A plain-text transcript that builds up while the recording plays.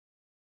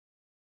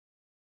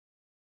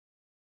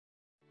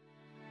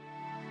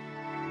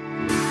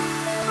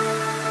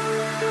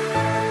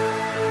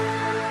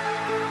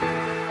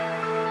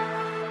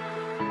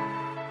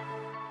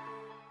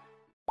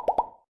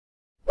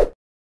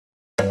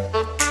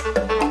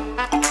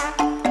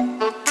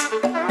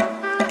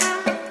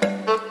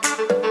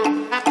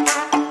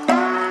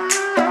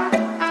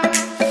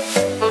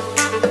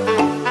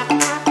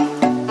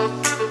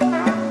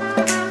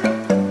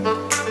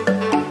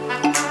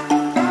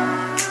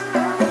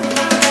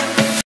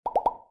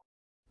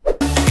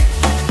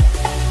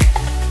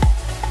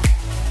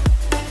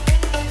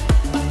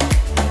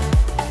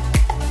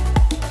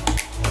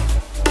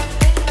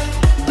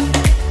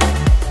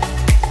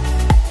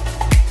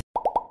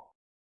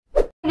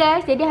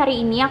jadi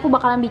hari ini aku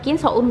bakalan bikin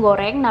soun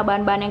goreng. Nah,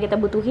 bahan-bahan yang kita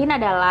butuhin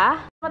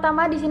adalah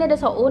pertama di sini ada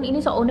soun.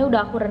 Ini sounnya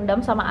udah aku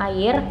rendam sama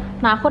air.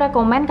 Nah, aku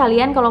rekomen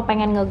kalian kalau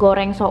pengen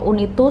ngegoreng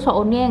soun itu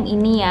sounnya yang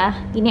ini ya.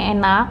 Ini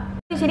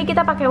enak. Di sini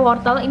kita pakai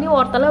wortel. Ini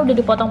wortelnya udah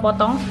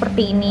dipotong-potong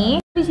seperti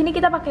ini. Di sini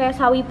kita pakai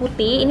sawi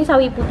putih. Ini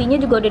sawi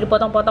putihnya juga udah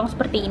dipotong-potong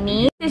seperti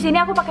ini. Di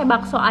sini aku pakai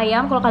bakso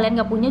ayam. Kalau kalian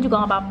nggak punya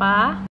juga nggak apa-apa.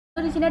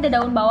 Di sini ada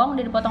daun bawang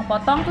udah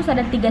dipotong-potong, terus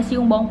ada 3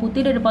 siung bawang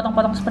putih udah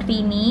dipotong-potong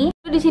seperti ini.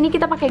 Di sini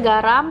kita pakai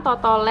garam,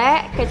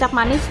 totole, kecap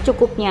manis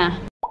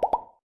secukupnya.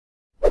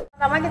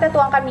 Pertama kita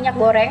tuangkan minyak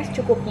goreng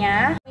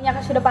secukupnya.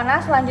 Minyaknya sudah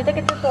panas, selanjutnya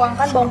kita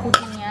tuangkan bawang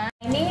putihnya.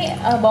 Ini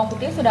bawang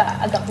putih sudah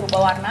agak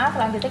berubah warna.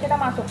 Selanjutnya kita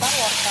masukkan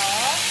wortel.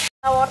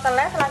 Nah,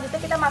 wortelnya selanjutnya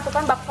kita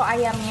masukkan bakso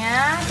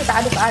ayamnya. Kita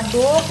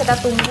aduk-aduk, kita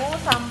tunggu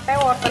sampai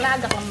wortelnya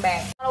agak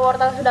lembek. Kalau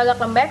wortel sudah agak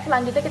lembek,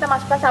 selanjutnya kita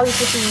masukkan sawi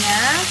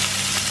putihnya.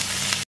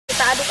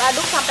 Kita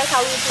aduk-aduk sampai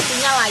sawi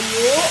putihnya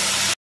layu.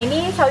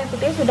 Ini sawi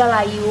putih sudah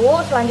layu.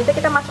 Selanjutnya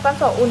kita masukkan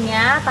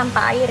sounnya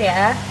tanpa air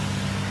ya.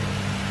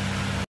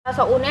 Nah,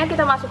 sounnya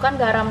kita masukkan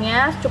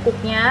garamnya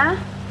secukupnya.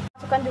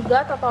 Masukkan juga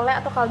totole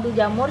atau kaldu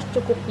jamur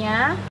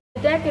secukupnya.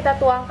 Selanjutnya kita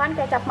tuangkan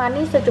kecap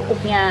manis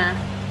secukupnya.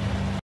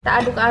 Kita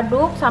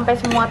aduk-aduk sampai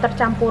semua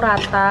tercampur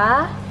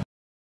rata.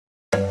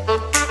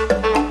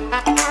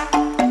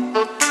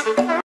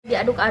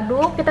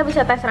 Diaduk-aduk, kita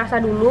bisa tes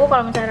rasa dulu.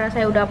 Kalau misalnya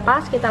rasanya udah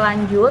pas, kita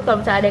lanjut. Kalau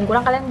misalnya ada yang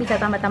kurang, kalian bisa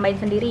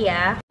tambah-tambahin sendiri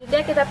ya.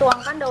 Selanjutnya kita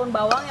tuangkan daun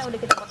bawang yang udah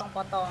kita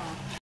potong-potong.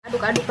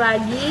 Aduk-aduk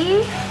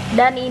lagi.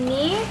 Dan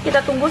ini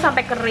kita tunggu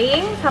sampai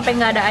kering, sampai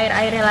nggak ada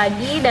air-airnya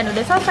lagi. Dan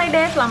udah selesai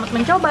deh, selamat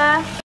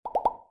mencoba.